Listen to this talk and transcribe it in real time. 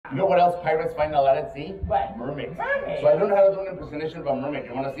You know what else pirates find a lot at sea? What? Mermaids. Mermaids? So I learned how to do an impersonation of a mermaid.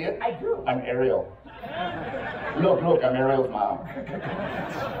 You want to see it? I do. I'm Ariel. Look, I'm Ariel's mom.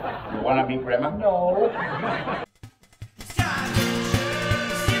 You want to meet Grandma? No.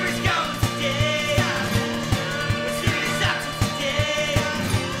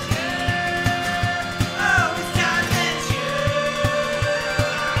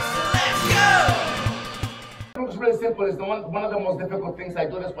 Really simple. It's one of the most difficult things I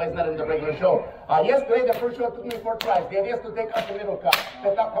do. That's why it's not in the regular show. Yesterday, the first show took me 4 tries. The idea is to take out the middle cup.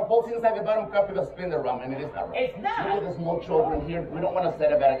 The top cup bolts inside the bottom cup with a spin the rum, and it is not rum. It's not. Look at the small children here. We don't want to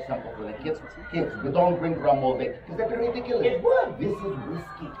set a bad example for the kids. Kids, we don't drink rum all day. Because that'd be ridiculous. It would. This is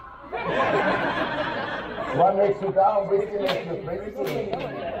whiskey. One makes you down, whiskey makes you crazy.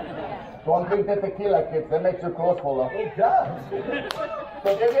 Don't drink the tequila, kids. That makes your clothes fall off. It does.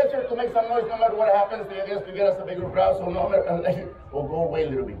 So the idea is here to make some noise no matter what happens. The idea is to get us a bigger crowd, so no matter, oh, go away,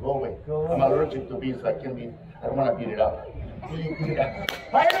 little bit, go away. I'm allergic to bees, so I don't want to beat it up. All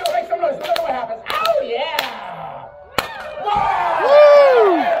right, everyone, make some noise, no matter what happens. Oh, yeah! Wow!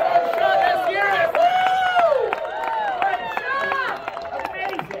 Woo! Let's hear it!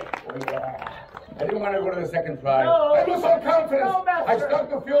 Amazing. Oh, yeah. I didn't want to go to the second try. No. I lose all confidence. No, Master. I start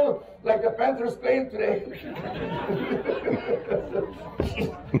to feel like the Panthers playing today.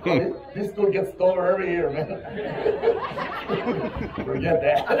 This stool gets taller every year, man. Forget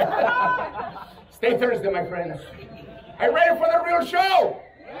that. Stay Thursday, my friends. Are you ready for the real show?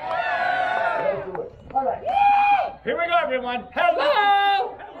 Yeah. Let's do it. All right. Here we go, everyone.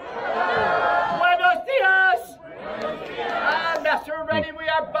 Hello! Buenos dias! Master ready, we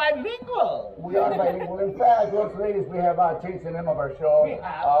are bilingual. We are bilingual. In fact, those ladies, we have changed the name of our show. We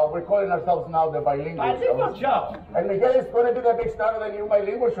have. We're calling ourselves now the Bilingual Bilingual show. And Miguel is going to be the big star of the new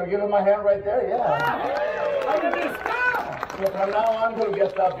Bilingual show. Give him my hand right there, yeah. I'm going to be a star. So from now on, we'll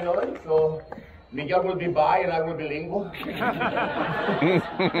get that building. So Miguel will be bi and I will be lingual. Hey,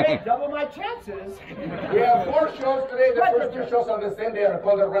 double my chances. We have 4 shows today. The first 2 shows are the same. They are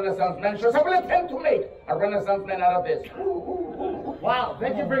called the Renaissance Man shows. I will attempt to make a Renaissance Man out of this. Wow,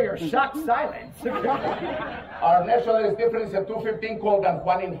 thank you for your shocked silence. Our next show is different. It's a 2:15 called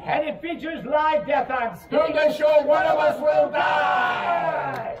Juan and Miguel. And it features live death on stage. During the show, one of us will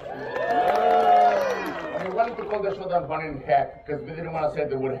die. We wanted to call the show Juan and Miguel because we didn't want to say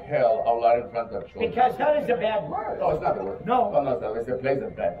the word hell out loud in front of the show. Because hell is a bad word. No, it's not the word. No. No, it's not. It's a place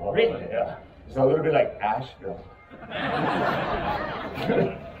that's bad. Really? Yeah. It's a little bit like Asheville.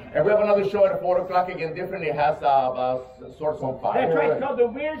 And we have another show at 4 o'clock again, different. It has Swords on Fire. That's right, it's called The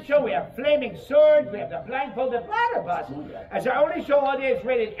Weird Show. We have flaming swords, we have the blindfolded blunderbuss. As our only show all day, it's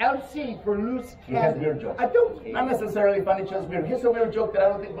rated LC for loose He has candy. weird jokes. I do. Not necessarily funny, just weird. Here's a weird joke that I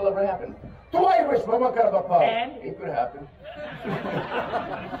don't think will ever happen. 2 Irish from one kind of a pub. And? It could happen.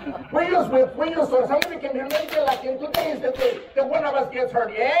 We use swords. Somebody came here, make it like in 2 days the day that one of us gets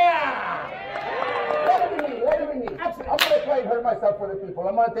hurt. Yeah! Let it be me. I'm going to try and hurt myself for the people.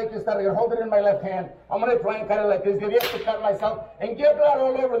 I'm going to take this target, hold it in my left hand. I'm going to try and cut it like this. The idea is to cut myself and get blood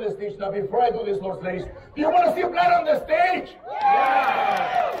all over the stage. Now, before I do this, Lord ladies, do you want to see blood on the stage?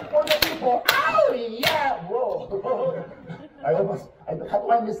 Yeah! For the people. Oh, yeah! Whoa. How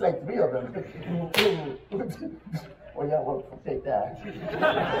do I miss like 3 of them? Oh, yeah, well, take that.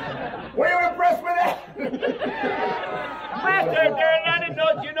 Were you impressed with that? Master, there are not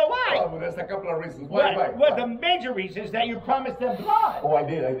adults, you know why? Oh, well, there's a couple of reasons. Why? Well, the major reason is that you promised them blood. Oh, I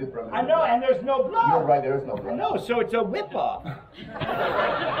did promise. I know, and there's no blood. You're right, there is no blood. No, so it's a whip-off.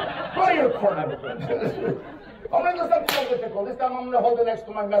 Go to your corner. I'm going to do something more difficult. This time I'm going to hold it next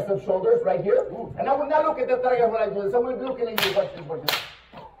to my massive shoulders, right here. And I will not look at the target when I do this. I will be looking at you. Watch this.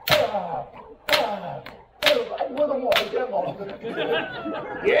 I will more. I get more.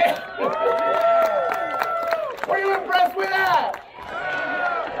 Yeah? Were you impressed with that?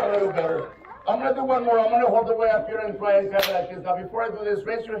 A little better. I'm going to do one more. I'm going to hold the way up here and try and cut it like this. Now, before I do this,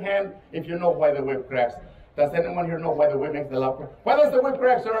 raise your hand if you know why the whip cracks. Does anyone here know why the whip makes the loud crack? Why does the whip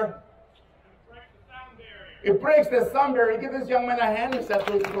crack, sir? It breaks the sound barrier. Give this young man a hand. He said,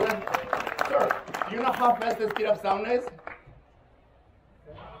 please go ahead. Sir, do you know how fast the speed of sound is?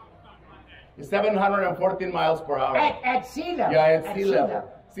 It's 714 miles per hour. At sea level. Yeah, at sea level.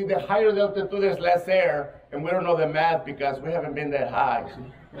 See, the higher the altitude, there's less air, and we don't know the math because we haven't been that high.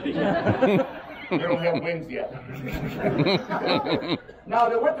 We don't have wings yet. Now,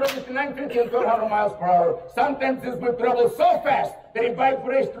 the wind travels to 950 and 1200 miles per hour. Sometimes this wind travels so fast that it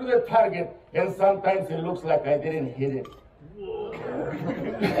vibrates through the target, and sometimes it looks like I didn't hit it.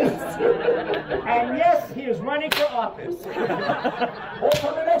 And yes, he is running for office. Or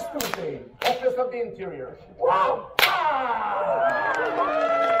for the next Tuesday, Office of the Interior. Wow! Ah!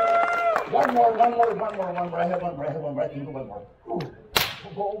 One more. I have one more. I can do one more. Ooh.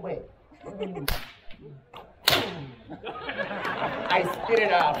 Go away. I spit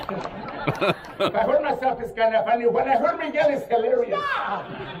it out. If I hurt myself, it's kind of funny. When I hurt Miguel, it's hilarious.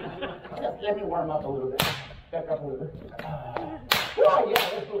 Just let me warm up a little bit. Back up a little bit. Oh, yeah,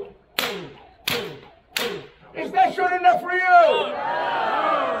 let's do it. Is that short enough for you? No.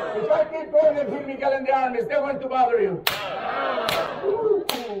 If I keep going and hit Miguel in the arm, is that going to bother you? Ooh.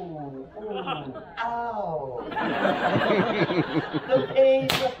 Ow. The pain.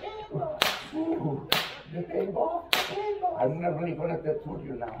 Ooh. The paintball? I'm not really going to tattoo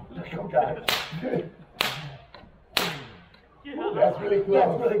you now. Oh, God. That's really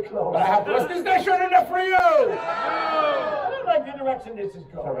close. But I have to. Is that short enough for you? I don't like the direction this is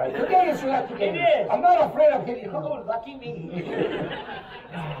going. All right. Today is your lucky day. It is. I'm not afraid of hitting you. Oh, lucky me.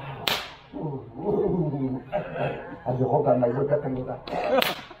 Have you hold on my whip up and go down.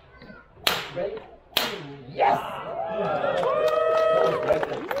 Ready? Yes!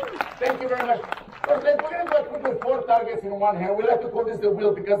 Thank you very much. Okay, we're going to put the 4 targets in one hand. We like to call this the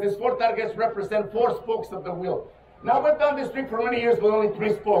wheel because these 4 targets represent 4 spokes of the wheel. Now, we've done this trick for many years with only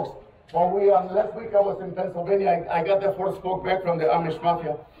 3 spokes. Well, last week I was in Pennsylvania. I got the 4th spoke back from the Amish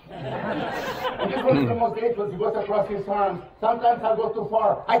Mafia. And this one is the most dangerous. He goes across his arms. Sometimes I go too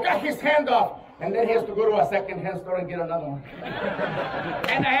far. I got his hand off. And then he has to go to a second-hand store and get another one.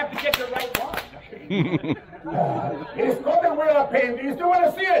 And I have to get the right one. It is called the Wheel of Pain. Do you still want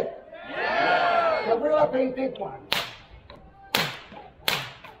to see it? Yeah. The Wheel of Pain, take one.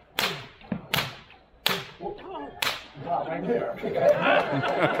 Wow, right there.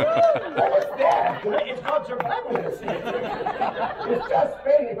 What was that? It's called survival. It's just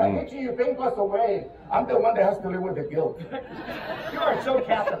pain. If I hit you, your pain goes away. I'm the one that has to live with the guilt. You are so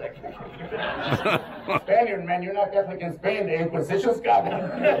Catholic. Spaniard, man, you're not Catholic in Spain. The Inquisition's got it.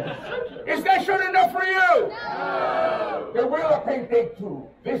 Is that short enough for you? No. The Wheel of Pain, take 2.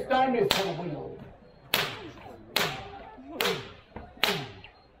 This time is for wheel.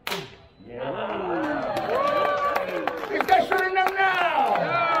 Yeah. Is that short enough now?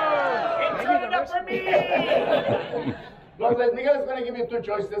 No. It's short enough for me. Look, Miguel is going to give you 2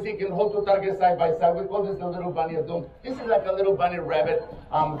 choices. He can hold 2 targets side by side. We call this the little bunny of doom. This is like a little bunny rabbit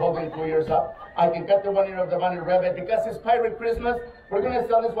holding 2 ears up. I can cut the 1 ear of the bunny rabbit. Because it's Pirate Christmas, we're going to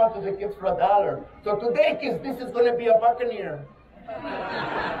sell this one to the kids for $1. So today, kids, this is going to be a buccaneer.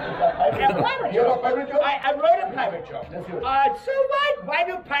 Pirate You have a pirate joke? I wrote a pirate joke. Let's hear it. So why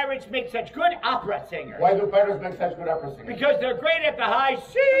do pirates make such good opera singers? Why do pirates make such good opera singers? Because they're great at the high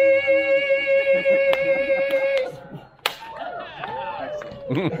seas.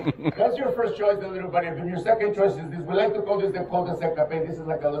 That's your first choice, the little bunny. And your second choice is this. We like to call this the cul-de-sac cafe. This is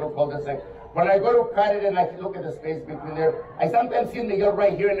like a little cul-de-sac. When I go to cut it and I look at the space between there, I sometimes see Miguel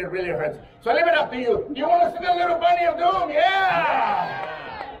right here and it really hurts. So I leave it up to you. You want to see the little bunny of doom? Yeah!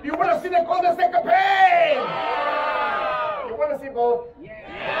 You want to see the cul-de-sac cafe? Yeah! You want to see both?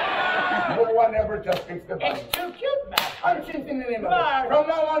 Yeah! No one ever just picks the bunny. It's too cute, man. I'm changing the name of it. From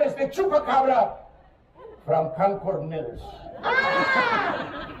now on, it's the Chupacabra from Concord Mills.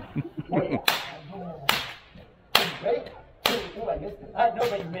 Ready? Oh, I missed it.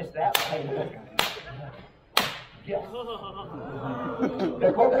 Nobody missed that one. Yes.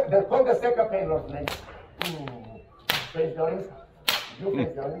 They're called the second pain, Los Legs. Face the audience. You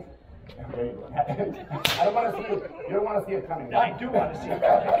face the audience. There you go. I don't want to see you. You don't want to see it coming. I do want to see it.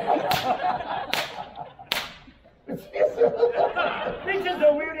 It's This is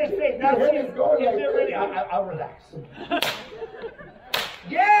the weirdest thing. Your head is going like really, crazy. I'll relax.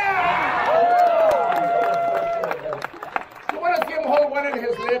 Yeah! You want to see him hold one of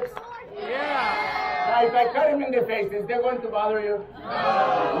his lips? Yeah. Now, if I cut him in the face, is that going to bother you?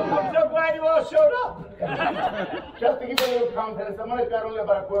 I'm so glad you all showed up. Just to give you a little confidence, I'm going to cut only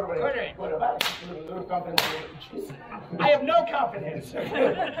about a quarter Quarter. inch. Little confidence. I have no confidence.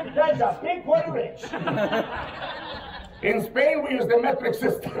 That's a big quarter inch. In Spain, we use the metric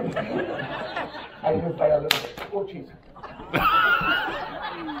system. I use by a little bit. Oh, jeez.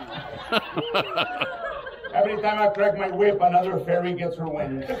 Every time I crack my whip, another fairy gets her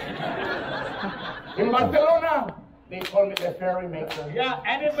wind. In Barcelona, they call me the fairy maker. Yeah,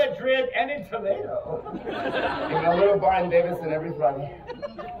 and in Madrid, and in Toledo. In a little bar in Davidson every Friday.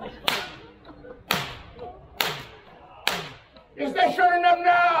 Is that short enough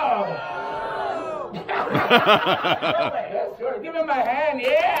now? Yes, sure. Give him my hand,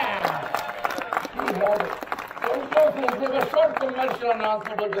 yeah. You have it. With a short commercial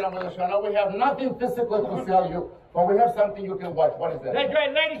announcement, now we have nothing physical to sell you, but we have something you can watch. What is that? That's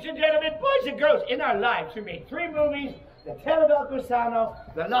right, ladies and gentlemen, boys and girls, in our lives we made 3 movies, The Tale of El Gusano,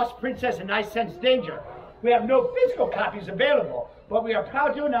 The Lost Princess, and I Sense Danger. We have no physical copies available, but we are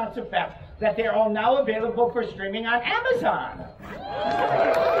proud to announce the fact that they are all now available for streaming on Amazon.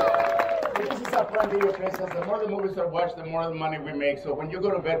 This is a plan to your princess. The more the movies are watched, the more the money we make. So when you go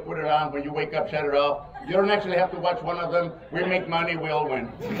to bed, put it on. When you wake up, shut it off. You don't actually have to watch one of them. We make money, we all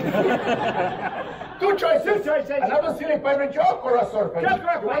win. Two choices. Another silly pirate joke or a sword fight?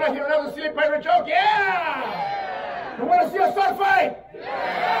 You want to hear another silly pirate joke? Yeah! You want to see a sword fight?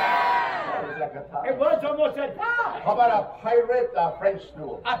 Yeah! It was almost a tie. How about a pirate French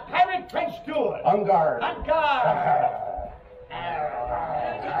duel? A pirate French duel. On guard. On guard.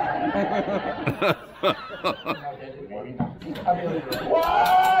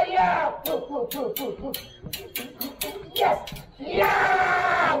 Whoa, yeah! Yes!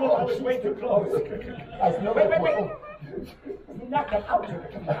 Yeah! Oh, I was way too close. Wait. You knocked him out.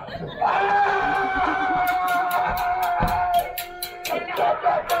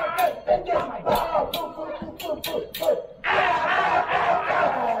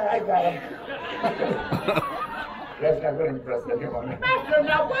 I got him. That's not going to impress anyone. Master,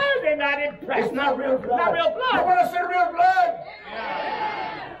 now why are they not impressed? It's not real blood. Not real blood. You want to see real blood?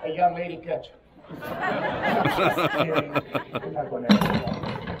 Yeah. A young lady catch.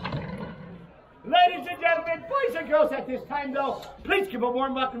 Ladies and gentlemen, boys and girls, at this time, though, please give a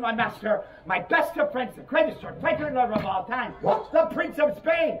warm welcome to my master, my best of friends, the greatest sword fighter and lover of all time, What? the Prince of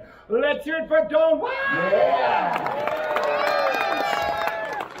Spain. Let's hear it for Don Juan.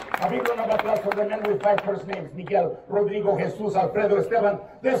 A big round of applause for the men with 5 first names: Miguel, Rodrigo, Jesus, Alfredo, Esteban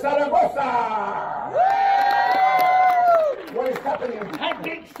de Zaragoza. What is happening? And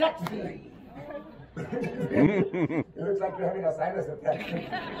big sexy. It looks like you're having a sinus attack.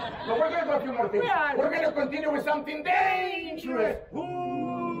 But we're going to do a few more things. We're going to continue with something dangerous.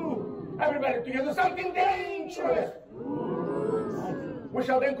 Ooh. Everybody together, something dangerous. We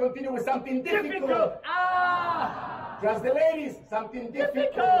shall then continue with something difficult. Ah! Just the ladies, something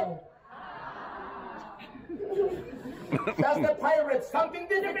difficult. Just the pirates, something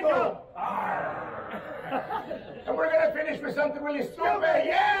difficult. And we're going to finish with something really stupid.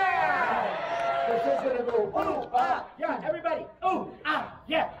 Yeah! It's just going to go, ooh, ah, Yeah, everybody. Ooh, ah,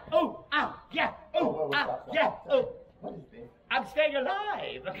 yeah. Ooh, ah, yeah. Ooh, ah, yeah. Ooh. What is this? I'm staying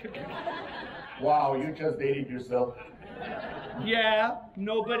alive. Wow, you just dated yourself. Yeah,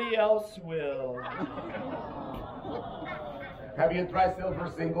 nobody else will. Have you tried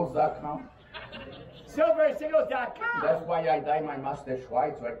silversingles.com? SilverSingles.com. That's why I dyed my mustache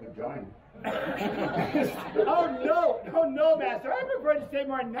white so I could join. Oh no, Master. I prefer to stay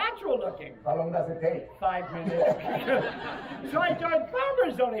more natural looking. How long does it take? 5 minutes. So I joined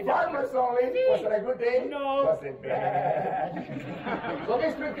Farmers Only. Farmers Only? Was it a good day? No. Was it bad? So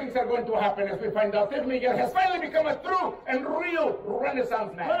these 3 things are going to happen as we find out if Miguel has finally become a true and real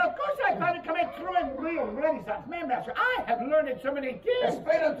Renaissance man. Well, of course I find it coming through in real Renaissance. Man, Master, I have learned it so many things.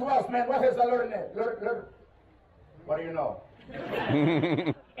 Explain it to us, man. What has I learned? What do you know?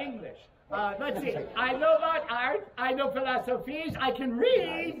 English. Let's see. I know about art. I know philosophies. I can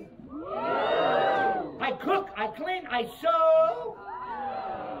read. I cook. I clean. I sew.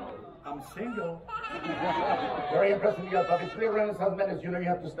 I'm single. Very impressive, Miguel. But it's clear Renaissance man is, you know, you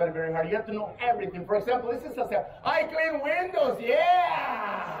have to study very hard. You have to know everything. For example, this is I clean windows.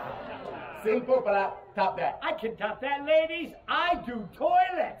 Yeah. Simple, but I top that. I can top that, ladies. I do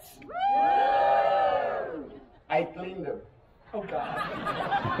toilets. I clean them. Oh, God.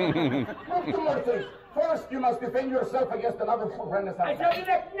 Look, 2 more things. First, you must defend yourself against another Renaissance. I tell you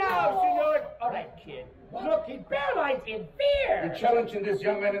that now, senor. All right, kid. Look, he's paralyzed in fear. You're challenging this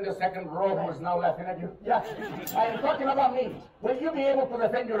young man in the second row who is now laughing at you. Yeah, I am talking about me. Will you be able to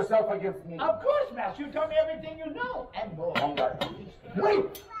defend yourself against me? Of course, Master. You told me everything you know and more. On guard.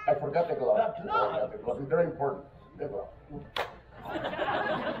 Wait! I forgot the glove. The glove? The glove is very important. The glove.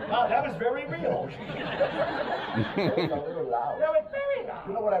 Wow, that was very real. It's a little loud. That was very loud.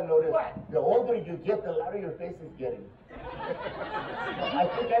 You know what I've noticed? What? The older you get, the louder your face is getting. I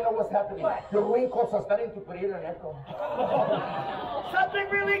think I know what's happening. What? Your wrinkles are starting to create an echo. Something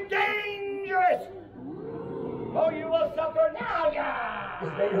really dangerous. Oh, you will suffer now, yeah.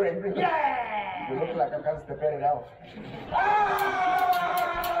 Is that your angry? Yeah. You look like I can't step it out.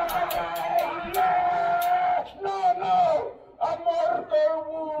 Ah! Yeah! No! A mortal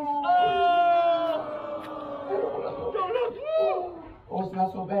wound! Oh, Oh, it's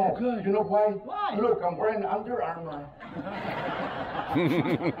not so bad. good. You know why? Why? Look, I'm wearing Under Armour. I'm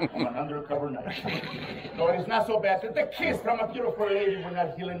an undercover knight. No, it's not so bad. The kiss from a beautiful lady will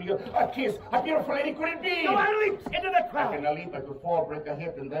not heal me. A kiss, a beautiful lady could it be? No, I leaped into the I crowd. can leap, I could fall, break a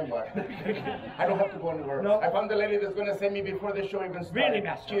hip, and then what? I don't have to go anywhere. No. I found the lady that's going to save me before the show even starts. Really,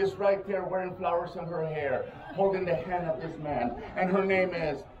 Master? She is right there wearing flowers in her hair, holding the hand of this man. And her name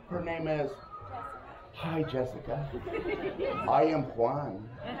is... Hi, Jessica. I am Juan.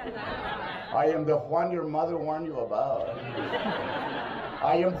 I am the Juan your mother warned you about.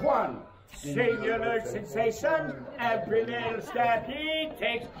 I am Juan. Singular sensation, every little step he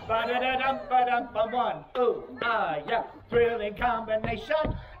takes. Ba-da-da-dum-ba-dum-ba-one. Ooh, ah, yeah, thrilling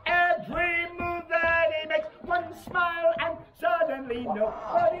combination. Every move that he makes, one smile and suddenly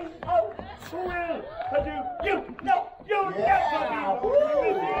nobody else will do. You know, you never be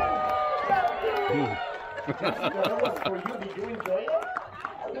with you. Jessica, that was for you. Did you enjoy it?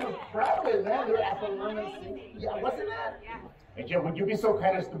 I'm proud of it, man. You're after yeah, wasn't that? Yeah. And Jeff, would you be so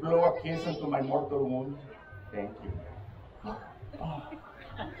kind as to blow a kiss into my mortal wound? Thank you.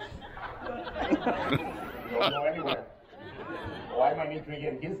 Don't go anywhere. Oh, I might need to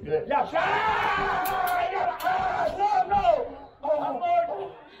again. He's good. Yeah. No.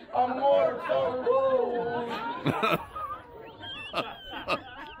 I'm mortal.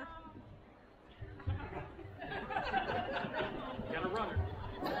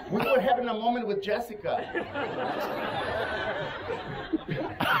 We were having a moment with Jessica.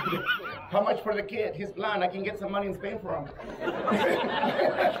 How much for the kid? He's blind. I can get some money in Spain for him.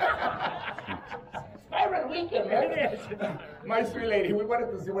 Pirate weekend, man. It is. My sweet lady, we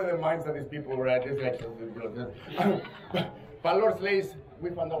wanted to see where the minds of these people were at. Valor's Lace, we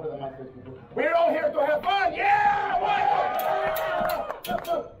found out where the minds of these people. We're all here to have fun. Yeah!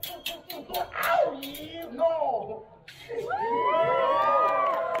 Ow! No!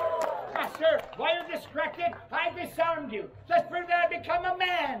 Master, why are you distracted? I disarmed you. Let's prove that I become a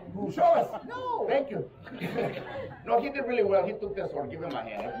man. Show us. No. Thank you. No, he did really well. He took the sword. Give him a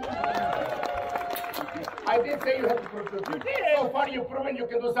hand. I did say you had to prove it. You did. So far, you've proven you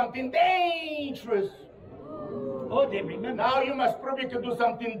can do something dangerous. Oh, they remember. Now you must prove you can do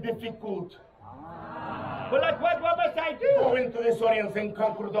something difficult. Well, like what must I do? Go into this audience and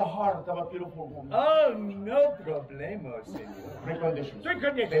conquer the heart of a beautiful woman. Oh, no problemo, senor. Three conditions. Three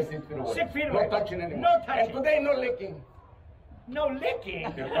conditions. Stay 6 feet away. 6 feet away. No touching anyone. No touching. And today, no licking. No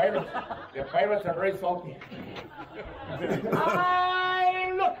licking. The pirates are very salty.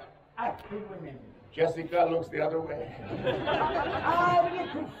 I look at the women. Jessica looks the other way. I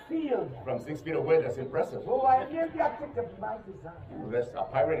need to feel them. From 6 feet away, that's impressive. Oh, I hear the object of my desire. There's a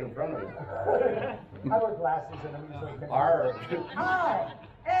pirate in front of you. I wear glasses and I'm so Arr. I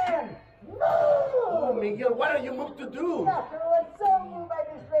am Oh, Miguel, what are you moved to do? Doctor, I was so moved by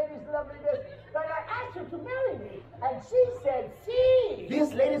this lady's loveliness that I asked her to marry me, and she said, "See."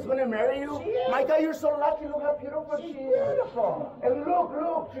 This lady's gonna marry you? She is. My God, you're so lucky. Look how beautiful She's she is. beautiful. And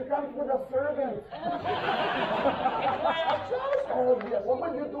look, she comes with a servant. Why I chose her. Oh, yeah. What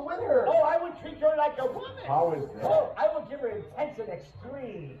would you do with her? Oh, I would treat her like a woman. How is that? Oh, I would give her intense and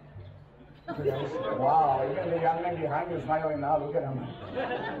extreme. Wow, even the young man behind you smiling now. Look at him.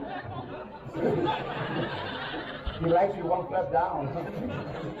 He likes you one step down.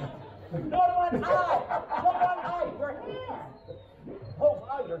 Not one eye. Your hand. Oh,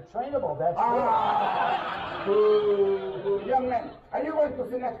 wow, you're trainable. That's Boo. Young man, are you going to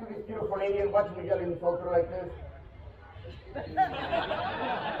sit next to this beautiful lady and watch Miguel insult her like this?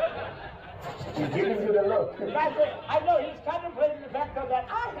 He's giving you the look. I know he's contemplating the fact though that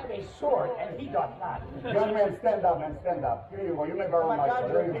I have a sword and he does not. Young man, stand up, man, stand up. Here you go. You may borrow my God,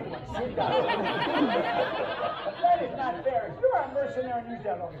 sword. you're a big one. Sit down. That is not fair. You're a mercenary and use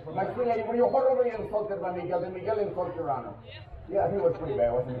that only for My sweet lady, were you horribly insulted by Miguel? Did Miguel insult your honor? Yeah, he was pretty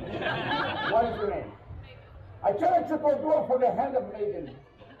bad, wasn't he? What is your name? I challenge you to a duel for the hand of maiden.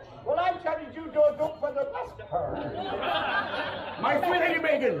 Well, I'm telling you, don't for the best of her. My sweet lady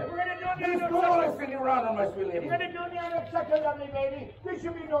Megan, We're going to do this the duel is in your honor, my sweet lady. We're going to do the honor of such a lovely lady. There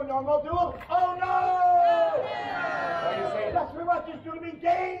should be no normal duel. Oh, no! What do you say? Yes, we want this duel to be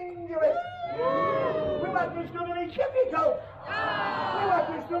dangerous. We want this duel to be difficult. We want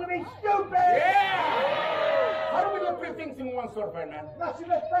this duel to be stupid. Yeah! How do we do three things in one sword fight, man? Nothing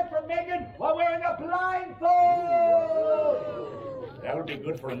but fight for Megan while wearing a blindfold. That would be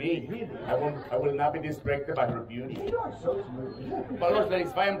good for me. I will not be distracted by her beauty. You are so smooth. But look,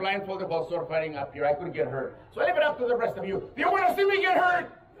 ladies, if I am blindfolded while sword fighting up here, I could get hurt. So I leave it up to the rest of you. Do you want to see me get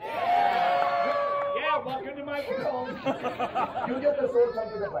hurt? Yeah, welcome to my world. You get the sword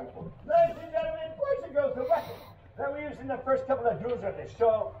under the blindfold. Ladies and gentlemen, boys and girls, the weapon that we used in the first couple of duels of this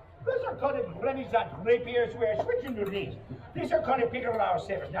show Those are called Renaissance rapiers. We are switching to these. These are called pickerel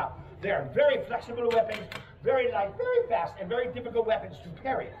sabers. Now, they're very flexible weapons, very light, very fast, and very difficult weapons to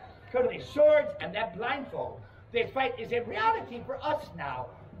carry. Because of these swords and that blindfold, they fight is a reality for us now.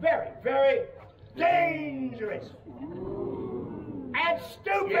 Very, very dangerous. And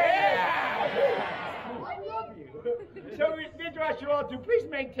stupid! Yeah. I love you. So we need to ask you all to please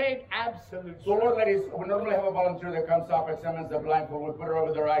maintain absolute. So, Lord, ladies, we normally have a volunteer that comes up, examines the blindfold, we put it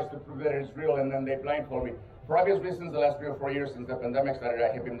over their eyes to prove that it's real, and then they blindfold me. For obvious reasons, the last 3 or 4 years since the pandemic started,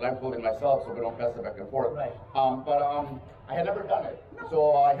 I have been blindfolding myself so we don't pass it back and forth. Right. I had never done it,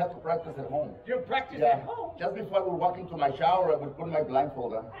 so I had to practice at home. You practice at home? Just before I would walk into my shower, I would put my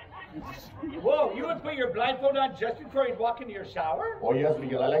blindfold on. Whoa, you would put your blindfold on just before you'd walk into your shower? Oh, yes,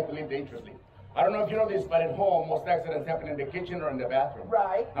 Miguel, I like to live dangerously. I don't know if you know this, but at home, most accidents happen in the kitchen or in the bathroom.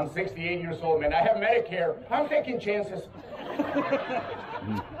 Right. I'm 68 years old, man. I have Medicare. I'm taking chances.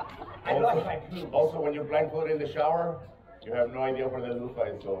 I lost my clue. Also, when you're blindfolded in the shower, you have no idea where the loofah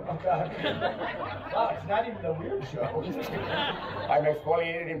is going. Oh, God. Wow, it's not even a weird show. I'm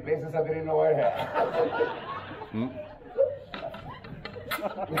exfoliated in places I didn't know I had.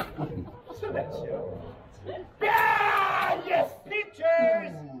 So that's show. Ah, yes,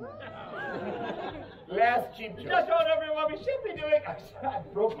 pictures! Last cheap joke. Just told everyone we should be doing. I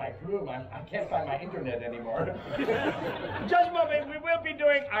broke my groove. I can't find my internet anymore. Just a moment. We will be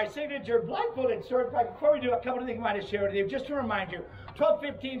doing our signature blindfolded sword fight. Before we do, a couple of things I want to share with you. Just to remind you,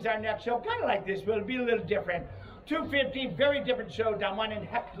 12:15 is our next show. Kind of like this, but it'll be a little different. 2:15, very different show. Down one in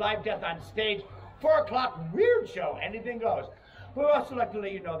Heck Live Death on Stage. 4 o'clock, weird show. Anything goes. We would also like to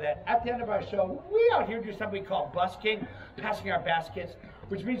let you know that at the end of our show, we out here do something we call busking, passing our baskets,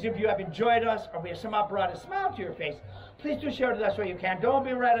 which means if you have enjoyed us or we have somehow brought a smile to your face, please do share with us where you can. Don't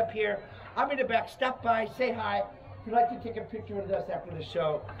be right up here. I'm in the back. Stop by, say hi. If you'd like to take a picture with us after the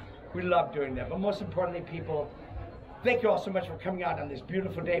show, we love doing that. But most importantly, people, thank you all so much for coming out on this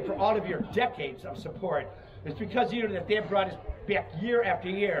beautiful day, for all of your decades of support. It's because of you that they have brought us back year after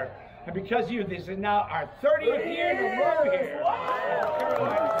year. And because of you, this is now our 30th year in a row here.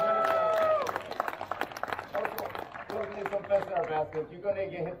 Our basket. You're going to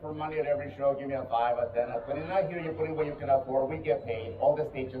get hit for money at every show. Give me a 5, a 10, a 20. Not here, you're putting what you can afford. We get paid. All the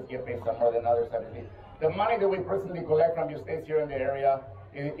stages get paid some more than others. The money that we personally collect from you stays here in the area.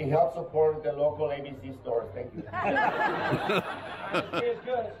 It helps support the local ABC stores. Thank you. It's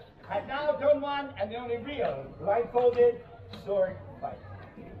good. And now, done one, and the only real blindfolded sword fight.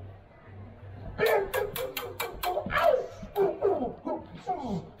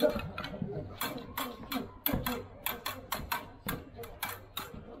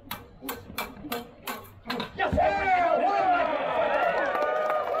 Yes,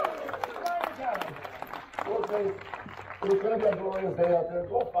 it's going to be a glorious day out there.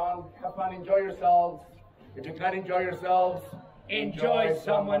 Go fun, have fun, enjoy yourselves. If you can't enjoy yourselves, enjoy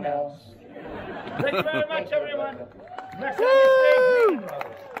someone else. Thank you very much, everyone. Next time you stay.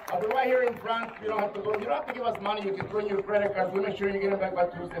 I'll be right here in front. You don't have to go. You don't have to give us money. You can throw in your credit cards. We'll make sure you get them back by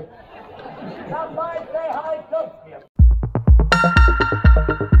Tuesday. Stop by, say hi,